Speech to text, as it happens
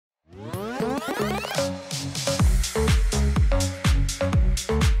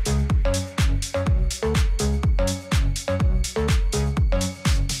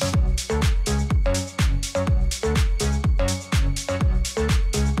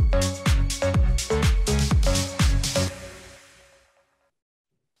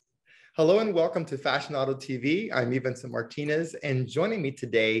Hello and welcome to Fashion Auto TV. I'm Vincent Martinez, and joining me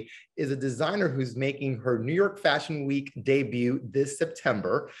today is a designer who's making her New York Fashion Week debut this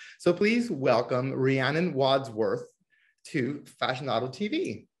September. So please welcome Rhiannon Wadsworth to Fashion Auto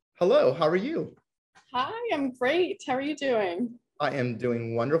TV. Hello, how are you? Hi, I'm great. How are you doing? I am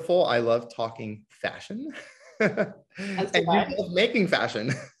doing wonderful. I love talking fashion. And you love making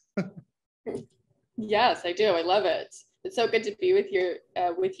fashion. Yes, I do. I love it. It's so good to be with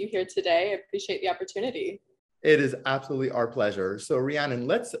you here today. I appreciate the opportunity. It is absolutely our pleasure. So Rhiannon,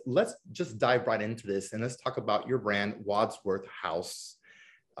 let's just dive right into this and let's talk about your brand, Wadsworth House.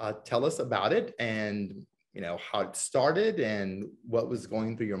 Tell us about it and how it started and what was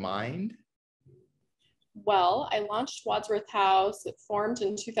going through your mind. Well, I launched Wadsworth House. It formed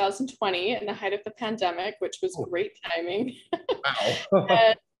in 2020 in the height of the pandemic, which was great timing. Wow.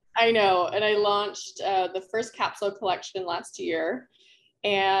 And I know. And I launched the first capsule collection last year.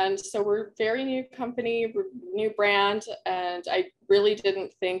 And so we're a very new company, new brand. And I really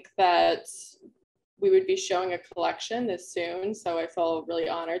didn't think that we would be showing a collection this soon. So I feel really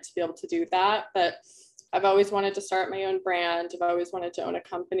honored to be able to do that. But I've always wanted to start my own brand. I've always wanted to own a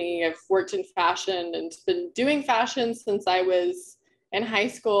company. I've worked in fashion and been doing fashion since I was in high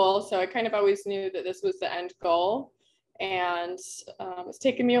school. So I kind of always knew that this was the end goal. And it's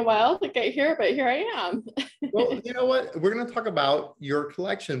taken me a while to get here, but here I am. Well, you know what? We're going to talk about your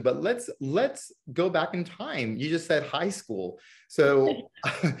collection, but let's go back in time. You just said high school. So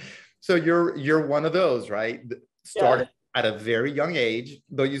so you're one of those, right? Started at a very young age,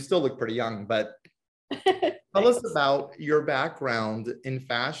 though you still look pretty young, but tell us about your background in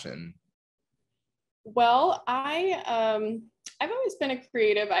fashion. Well, I've always been a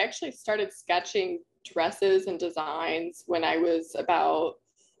creative. I actually started sketching dresses and designs when I was about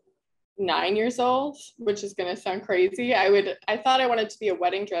 9 years old, which is going to sound crazy. I thought I wanted to be a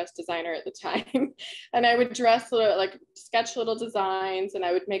wedding dress designer at the time. And I would sketch little designs, and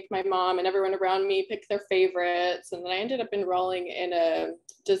I would make my mom and everyone around me pick their favorites. And then I ended up enrolling in a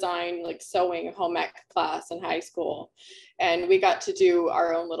design, sewing home ec class in high school. And we got to do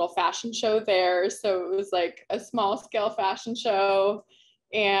our own little fashion show there. So it was like a small scale fashion show.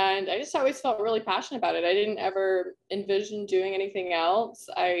 And I just always felt really passionate about it. I didn't ever envision doing anything else.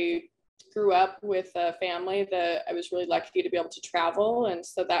 I grew up with a family that I was really lucky to be able to travel. And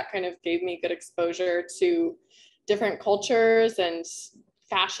so that kind of gave me good exposure to different cultures and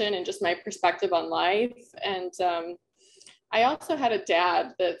fashion and just my perspective on life. And I also had a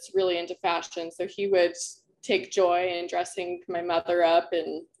dad that's really into fashion. So he would take joy in dressing my mother up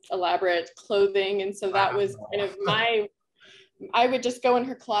in elaborate clothing. And so that was kind of I would just go in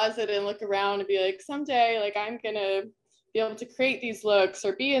her closet and look around and be like, someday, I'm going to be able to create these looks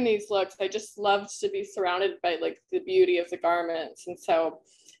or be in these looks. I just loved to be surrounded by the beauty of the garments. And so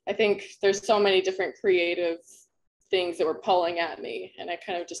I think there's so many different creative things that were pulling at me, and I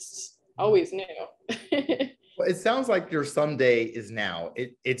kind of just always knew. Well, it sounds like your someday is now.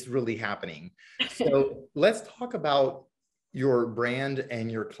 It's really happening. So let's talk about your brand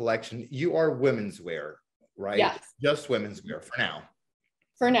and your collection. You are women's wear, right? Yes. Just women's wear for now.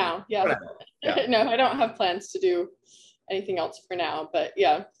 For now, yeah. For now. Yeah. No, I don't have plans to do anything else for now, but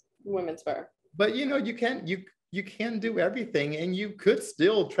yeah, women's wear. But you can do everything, and you could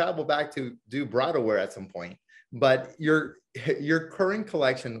still travel back to do bridal wear at some point. But your current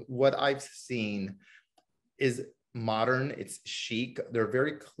collection, what I've seen, is modern. It's chic. They're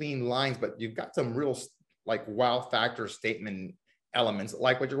very clean lines, but you've got some real wow factor statement elements,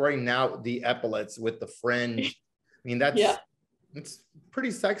 like what you're wearing now, the epaulets with the fringe. I mean, it's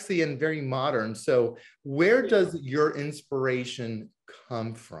pretty sexy and very modern. So where does your inspiration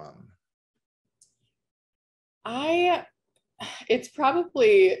come from? It's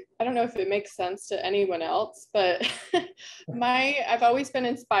probably, I don't know if it makes sense to anyone else, but I've always been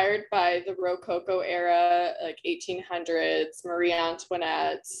inspired by the Rococo era, 1800s, Marie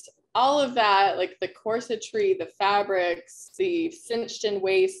Antoinette, all of that, the corsetry, the fabrics, the cinched in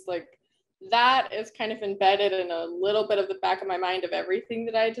waist, that is kind of embedded in a little bit of the back of my mind of everything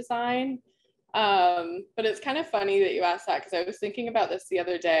that I design. But it's kind of funny that you asked that, because I was thinking about this the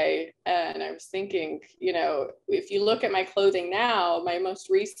other day, and I was thinking, if you look at my clothing now, my most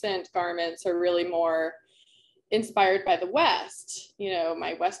recent garments are really more inspired by the West,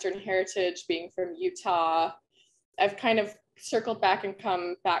 my Western heritage being from Utah. I've kind of circled back and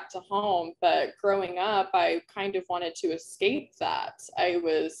come back to home. But growing up, I kind of wanted to escape that. I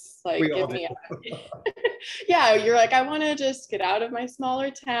was like, give me yeah, you're like, I want to just get out of my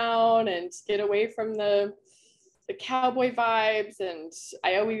smaller town and get away from the cowboy vibes. And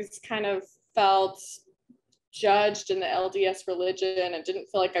I always kind of felt judged in the LDS religion and didn't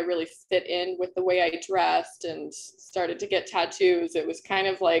feel like I really fit in with the way I dressed, and started to get tattoos. It was kind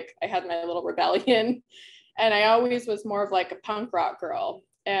of like I had my little rebellion, and I always was more of like a punk rock girl.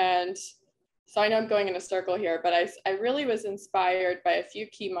 And so I know I'm going in a circle here, but I really was inspired by a few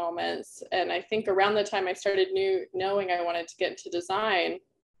key moments. And I think around the time I started knowing I wanted to get into design,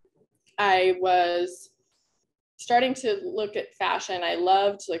 I was starting to look at fashion. I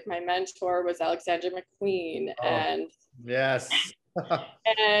loved, like, my mentor was Alexandra McQueen, and yes.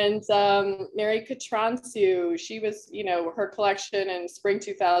 and Mary Katransu. She was, you know, her collection in spring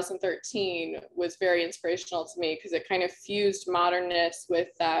 2013 was very inspirational to me because it kind of fused modernness with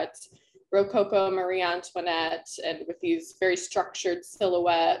that Rococo Marie Antoinette, and with these very structured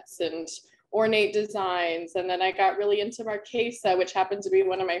silhouettes and ornate designs. And then I got really into Marquesa, which happened to be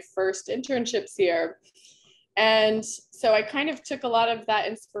one of my first internships here. And so I kind of took a lot of that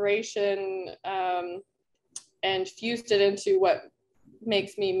inspiration and fused it into what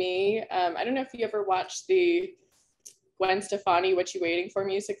makes me me. I don't know if you ever watched the Gwen Stefani "What You Waiting For"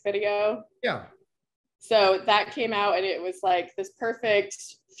 music video. Yeah. So that came out, and it was like this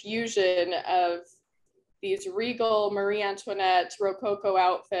perfect fusion of these regal Marie Antoinette Rococo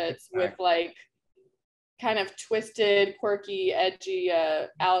outfits with like kind of twisted, quirky, edgy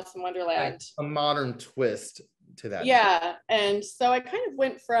Alice in Wonderland. Like a modern twist to that. Yeah. And so I kind of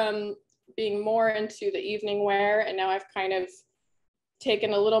went from being more into the evening wear, and now I've kind of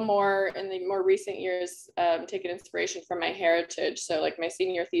taken a little more in the more recent years, taken inspiration from my heritage. So like my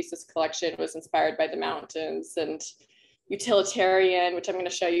senior thesis collection was inspired by the mountains, and utilitarian, which I'm going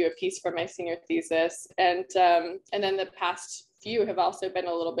to show you a piece from my senior thesis. And then the past few have also been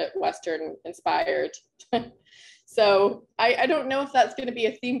a little bit Western inspired. So I don't know if that's going to be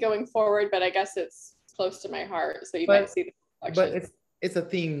a theme going forward, but I guess it's close to my heart. So you might see the collection. But it's a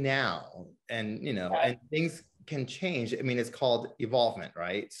theme now, and you know, and things can change. I mean, it's called evolvement,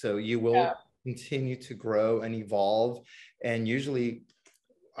 right? So you will continue to grow and evolve, and usually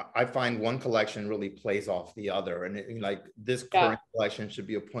I find one collection really plays off the other, and like this current collection should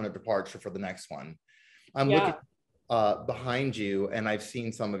be a point of departure for the next one. I'm looking behind you, and I've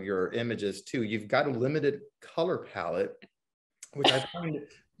seen some of your images too. You've got a limited color palette, which I find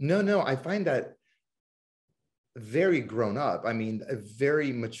I find that very grown up. I mean,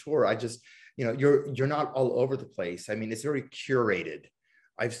 very mature. I just, you know, you're not all over the place. I mean, it's very curated.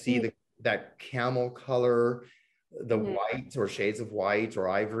 I see that camel color, the white or shades of white or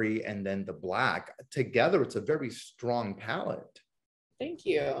ivory, and then the black together. It's a very strong palette. Thank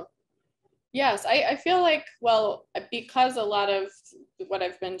you. Yes, I feel like, well, because a lot of what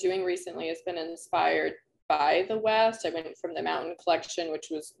I've been doing recently has been inspired by the West. I went from the mountain collection, which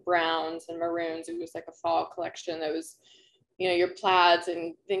was browns and maroons. It was like a fall collection that was, you know, your plaids,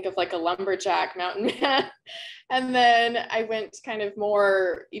 and think of like a lumberjack mountain man. And then I went kind of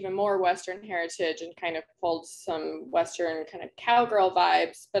even more Western heritage, and kind of pulled some Western kind of cowgirl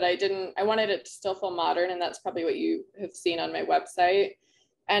vibes, but I wanted it to still feel modern. And that's probably what you have seen on my website.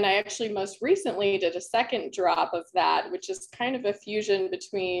 And I actually most recently did a second drop of that, which is kind of a fusion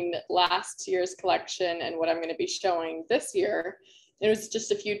between last year's collection and what I'm going to be showing this year. It was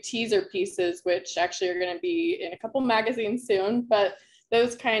just a few teaser pieces, which actually are going to be in a couple magazines soon, but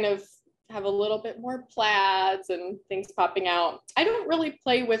those kind of have a little bit more plaids and things popping out. I don't really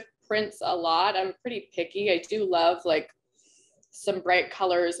play with prints a lot. I'm pretty picky. I do love like some bright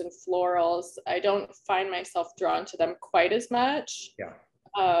colors and florals. I don't find myself drawn to them quite as much. Yeah.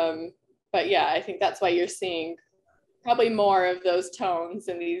 But yeah, I think that's why you're seeing probably more of those tones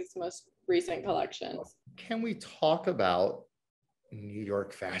in these most recent collections. Can we talk about New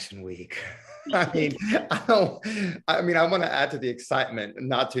York Fashion Week? I mean, I want to add to the excitement,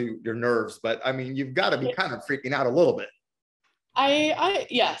 not to your nerves, but I mean, you've got to be kind of freaking out a little bit.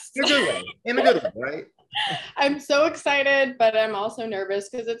 Yes. In a good way. In a good way, right? I'm so excited, but I'm also nervous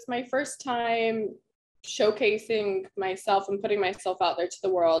because it's my first time showcasing myself and putting myself out there to the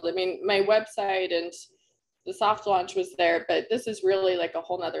world. I mean, my website and the soft launch was there, but this is really like a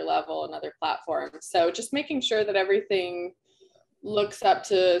whole nother level, another platform. So just making sure that everything looks up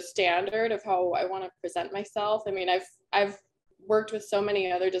to standard of how I want to present myself. I mean, I've worked with so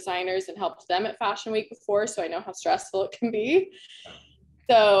many other designers and helped them at Fashion Week before, so I know how stressful it can be.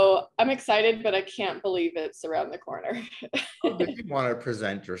 So I'm excited, but I can't believe it's around the corner. How do you want to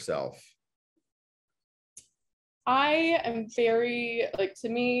present yourself? I am very, like, to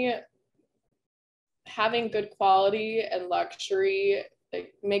me, having good quality and luxury,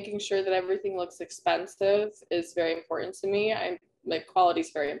 like making sure that everything looks expensive is very important to me. I'm like, quality is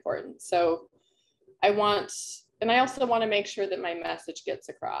very important. So I want, and I also want to make sure that my message gets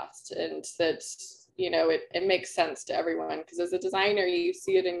across and that, it makes sense to everyone. Because as a designer, you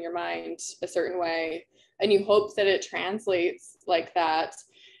see it in your mind a certain way and you hope that it translates like that.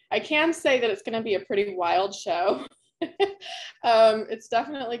 I can say that it's going to be a pretty wild show. It's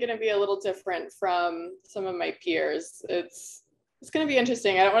definitely going to be a little different from some of my peers. It's going to be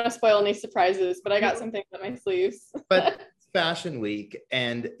interesting. I don't want to spoil any surprises, but I got some things up my sleeves. But Fashion Week,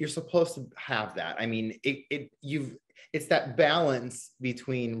 and you're supposed to have that. I mean, it's that balance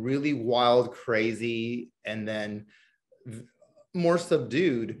between really wild, crazy, and then more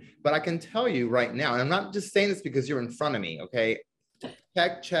subdued. But I can tell you right now, and I'm not just saying this because you're in front of me, okay?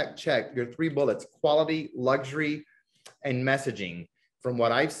 Check, check, check. Your 3 bullets: quality, luxury, and messaging. From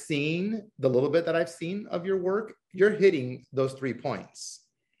what I've seen, the little bit that I've seen of your work, you're hitting those 3 points.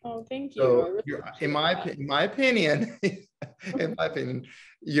 Oh, thank you. So Really in my opinion,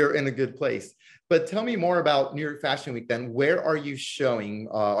 you're in a good place. But tell me more about New York Fashion Week then. Where are you showing?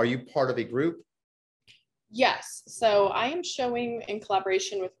 Are you part of a group? Yes. So I am showing in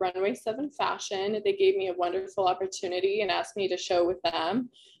collaboration with Runway 7 Fashion. They gave me a wonderful opportunity and asked me to show with them.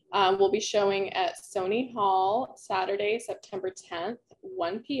 We'll be showing at Sony Hall Saturday, September 10th,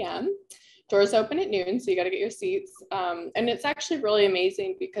 1 p.m. Doors open at noon, so you got to get your seats. And it's actually really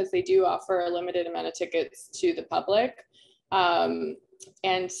amazing because they do offer a limited amount of tickets to the public.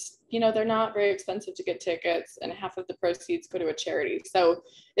 And, they're not very expensive to get tickets, and half of the proceeds go to a charity. So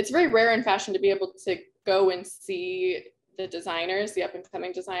it's very rare in fashion to be able to go and see the designers, the up and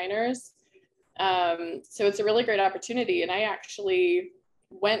coming designers. So it's a really great opportunity. And I actually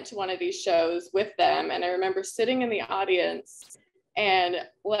went to one of these shows with them, and I remember sitting in the audience and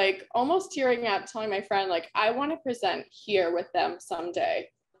like almost tearing up, telling my friend, like, I want to present here with them someday.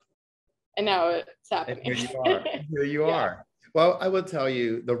 And now it's happening. And here you are. Here you are. Well, I will tell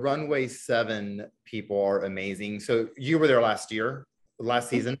you, the Runway 7 people are amazing. So you were there last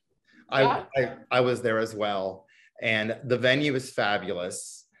season. Yeah. I was there as well. And the venue is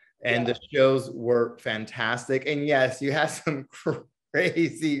fabulous. And the shows were fantastic. And yes, you had some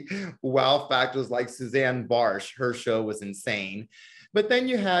crazy wow factors like Suzanne Barsh. Her show was insane. But then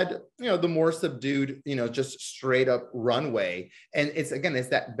you had, the more subdued, just straight up Runway. And it's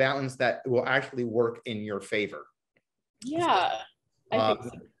that balance that will actually work in your favor. Yeah, I think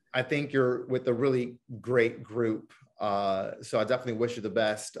so. I think you're with a really great group. So I definitely wish you the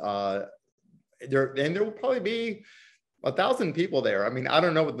best. There will probably be 1,000 people there. I mean, I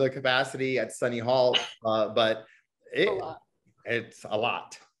don't know what the capacity at Sunny Hall, but it's a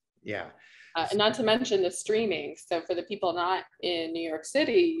lot. Yeah. And not to mention the streaming. So for the people not in New York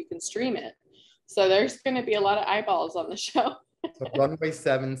City, you can stream it. So there's going to be a lot of eyeballs on the show. So Runway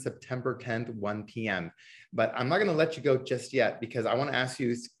 7, September 10th, 1 p.m. But I'm not going to let you go just yet because I want to ask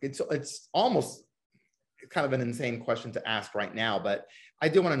you, it's almost kind of an insane question to ask right now, but I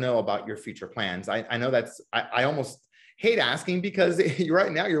do want to know about your future plans. I know I almost hate asking because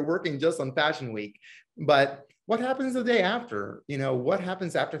right now you're working just on Fashion Week, but what happens the day after? What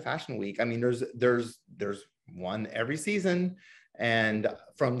happens after Fashion Week? I mean, there's one every season. And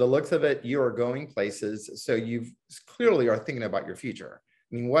from the looks of it, you are going places. So you clearly are thinking about your future.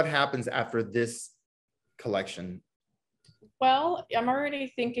 I mean, what happens after this collection? Well, I'm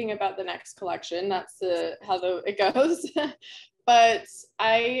already thinking about the next collection. That's how it goes. But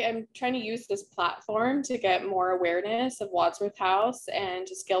I am trying to use this platform to get more awareness of Wadsworth House and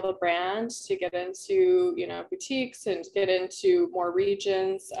to scale the brand, to get into, boutiques and get into more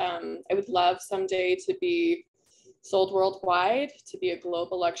regions. I would love someday to be sold worldwide, to be a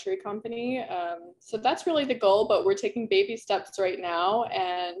global luxury company. So that's really the goal, but we're taking baby steps right now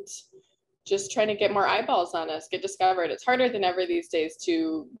and just trying to get more eyeballs on us, get discovered. It's harder than ever these days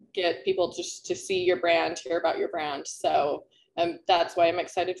to get people just to see your brand, hear about your brand. So that's why I'm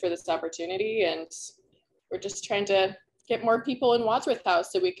excited for this opportunity. And we're just trying to get more people in Wadsworth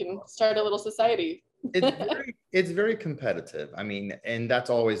House so we can start a little society. It's very competitive. I mean, and that's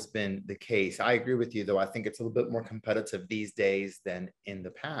always been the case. I agree with you, though. I think it's a little bit more competitive these days than in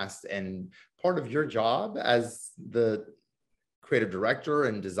the past. And part of your job as the creative director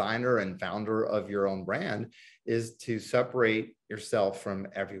and designer and founder of your own brand is to separate yourself from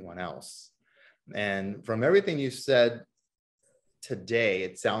everyone else. And from everything you said today,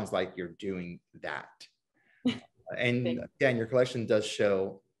 it sounds like you're doing that. And again, your collection does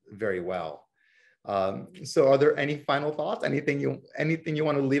show very well. So are there any final thoughts? Anything you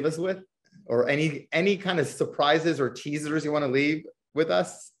want to leave us with? or any kind of surprises or teasers you want to leave with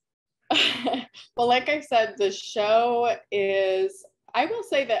us? Well, like I said, the show is, I will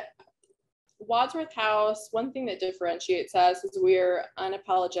say that Wadsworth House, one thing that differentiates us is we're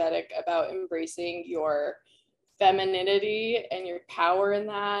unapologetic about embracing your femininity and your power in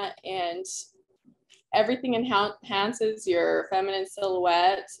that, and everything enhances your feminine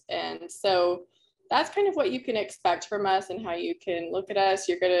silhouette. And so that's kind of what you can expect from us and how you can look at us.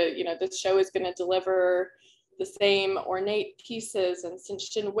 You're gonna, this show is gonna deliver the same ornate pieces and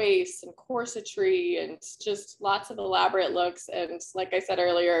cinched in waists and corsetry and just lots of elaborate looks. And like I said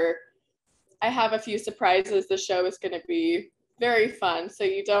earlier, I have a few surprises. The show is going to be very fun. So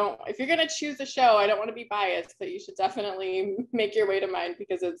if you're going to choose a show, I don't want to be biased, but you should definitely make your way to mine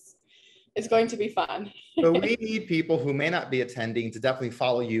because it's going to be fun. So we need people who may not be attending to definitely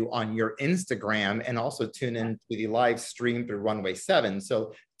follow you on your Instagram and also tune in to the live stream through Runway 7.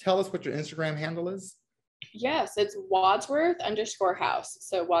 So tell us what your Instagram handle is. Yes, it's Wadsworth_house.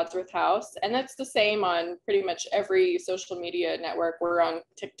 So Wadsworth House. And that's the same on pretty much every social media network. We're on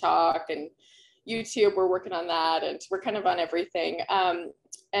TikTok and YouTube. We're working on that. And we're kind of on everything.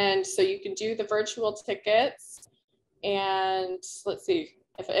 And so you can do the virtual tickets. And let's see,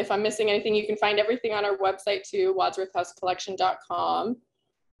 if I'm missing anything, you can find everything on our website too, wadsworthhousecollection.com.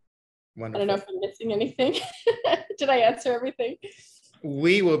 Wonderful. I don't know if I'm missing anything. Did I answer everything?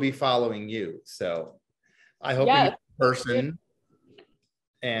 We will be following you. So I hope you meet in person.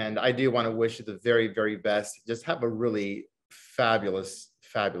 And I do want to wish you the very, very best. Just have a really fabulous,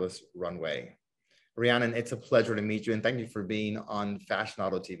 fabulous runway. Rhiannon, it's a pleasure to meet you. And thank you for being on Fashion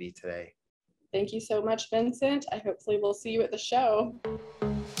Auto TV today. Thank you so much, Vincent. I hopefully will see you at the show.